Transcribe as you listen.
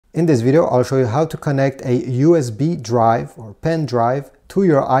In this video, I'll show you how to connect a USB drive or pen drive to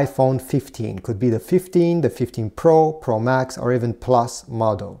your iPhone 15. Could be the 15, the 15 Pro, Pro Max, or even Plus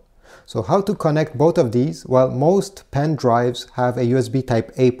model. So how to connect both of these? Well, most pen drives have a USB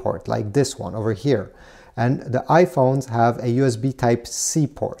type A port, like this one over here. And the iPhones have a USB type C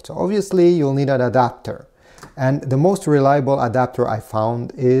port. So obviously you'll need an adapter. And the most reliable adapter I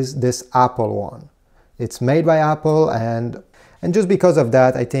found is this Apple one. It's made by Apple, and just because of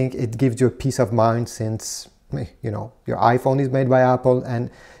that, I think it gives you a peace of mind, since, you know, your iPhone is made by Apple,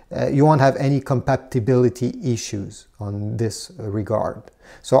 and you won't have any compatibility issues on this regard.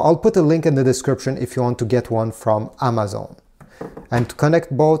 So I'll put a link in the description if you want to get one from Amazon. And to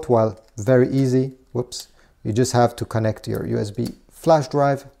connect both, well, very easy. Whoops. You just have to connect your USB flash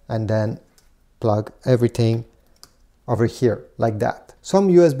drive and then plug everything over here like that. Some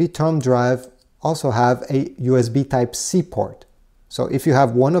USB thumb drive also have a USB type C port. So if you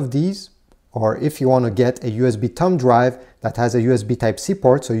have one of these, or if you want to get a USB thumb drive that has a USB type C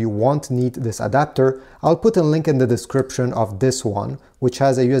port, so you won't need this adapter, I'll put a link in the description of this one, which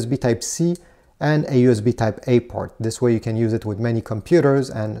has a USB type C and a USB type A port. This way you can use it with many computers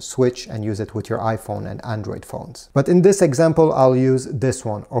and switch and use it with your iPhone and Android phones. But in this example, I'll use this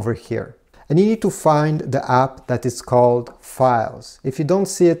one over here. And you need to find the app that is called Files. If you don't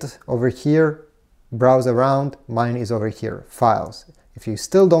see it over here, browse around. Mine is over here, Files. If you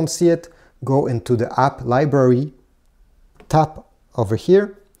still don't see it, go into the app library, tap over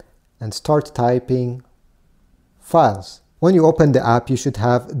here, and start typing Files. When you open the app, you should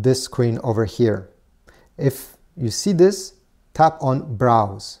have this screen over here. If you see this, tap on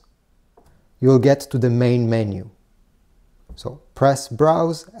Browse. You'll get to the main menu. So press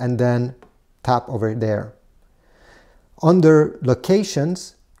Browse and then tap over there. Under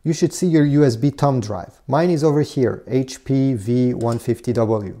Locations, you should see your USB thumb drive. Mine is over here, HP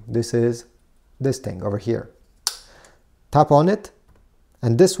V150W. This is this thing over here. Tap on it,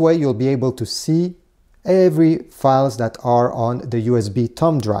 and this way you'll be able to see every files that are on the USB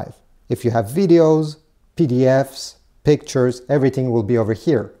thumb drive. If you have videos, PDFs, pictures, everything will be over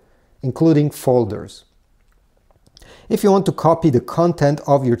here, including folders. If you want to copy the content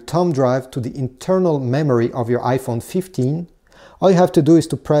of your thumb drive to the internal memory of your iPhone 15, all you have to do is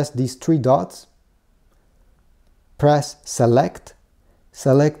to press these three dots, press Select,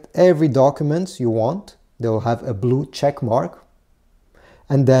 select every document you want. They will have a blue check mark,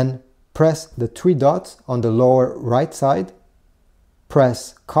 and then press the three dots on the lower right side,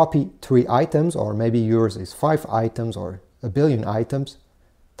 press Copy 3 items, or maybe yours is 5 items or a billion items.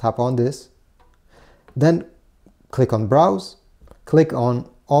 Tap on this, then click on Browse, click on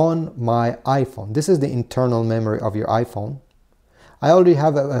My iPhone. This is the internal memory of your iPhone. I already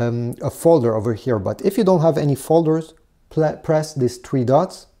have a folder over here, but if you don't have any folders, press these three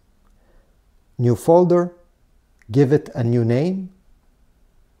dots, New Folder, give it a new name.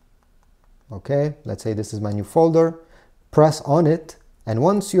 Okay, let's say this is my new folder. Press on it, and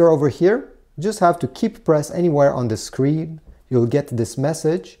once you're over here, you just have to keep press anywhere on the screen. You'll get this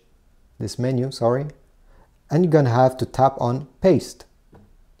message, this menu, sorry, and you're gonna have to tap on Paste.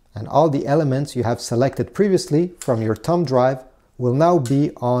 And all the elements you have selected previously from your thumb drive will now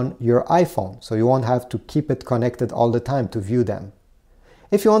be on your iPhone, so you won't have to keep it connected all the time to view them.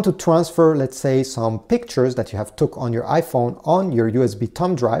 If you want to transfer, let's say, some pictures that you have took on your iPhone on your USB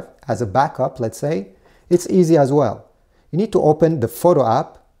thumb drive as a backup, let's say, it's easy as well. You need to open the photo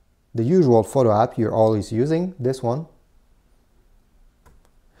app, the usual photo app you're always using, this one.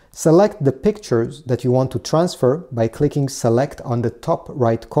 Select the pictures that you want to transfer by clicking Select on the top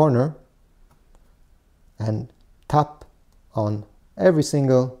right corner, and tap on every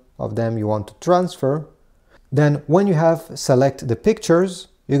single of them you want to transfer. Then when you have select the pictures,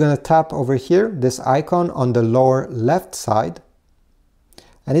 you're going to tap over here, this icon on the lower left side,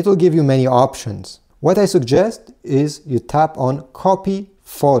 and it will give you many options. What I suggest is you tap on Copy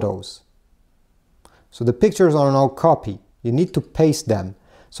Photos. So the pictures are now copied. You need to paste them.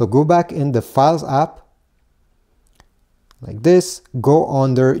 So go back in the Files app, like this, go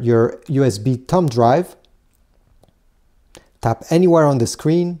under your USB thumb drive, tap anywhere on the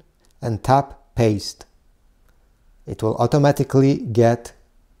screen, and tap Paste. It will automatically get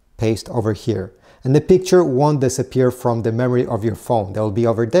paste over here. And the picture won't disappear from the memory of your phone. They'll be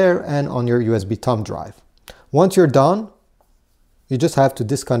over there and on your USB thumb drive. Once you're done, you just have to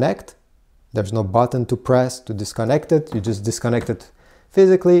disconnect. There's no button to press to disconnect it. You just disconnect it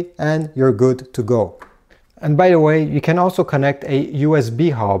physically and you're good to go. And by the way, you can also connect a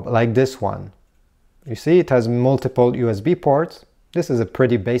USB hub like this one. You see, it has multiple USB ports. This is a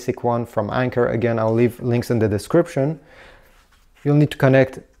pretty basic one from Anker. Again, I'll leave links in the description. You'll need to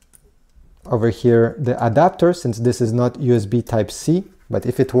connect over here the adapter, since this is not USB Type-C, but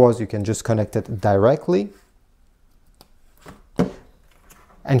if it was, you can just connect it directly.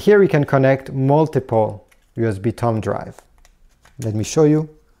 And here you can connect multiple USB thumb drive. Let me show you.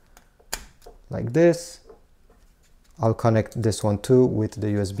 Like this. I'll connect this one too with the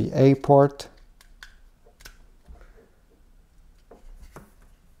USB-A port.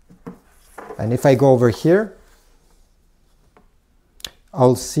 And if I go over here,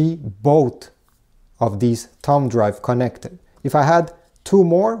 I'll see both of these thumb drive connected. If I had two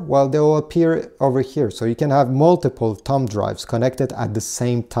more, well, they will appear over here. So you can have multiple thumb drives connected at the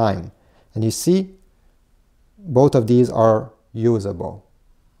same time. And you see, both of these are usable.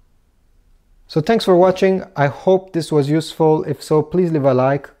 So thanks for watching. I hope this was useful. If so, please leave a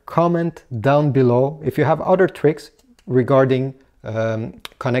like, comment down below. If you have other tricks regarding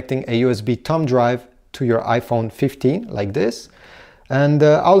connecting a USB thumb drive to your iPhone 15 like this. And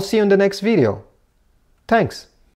I'll see you in the next video. Thanks.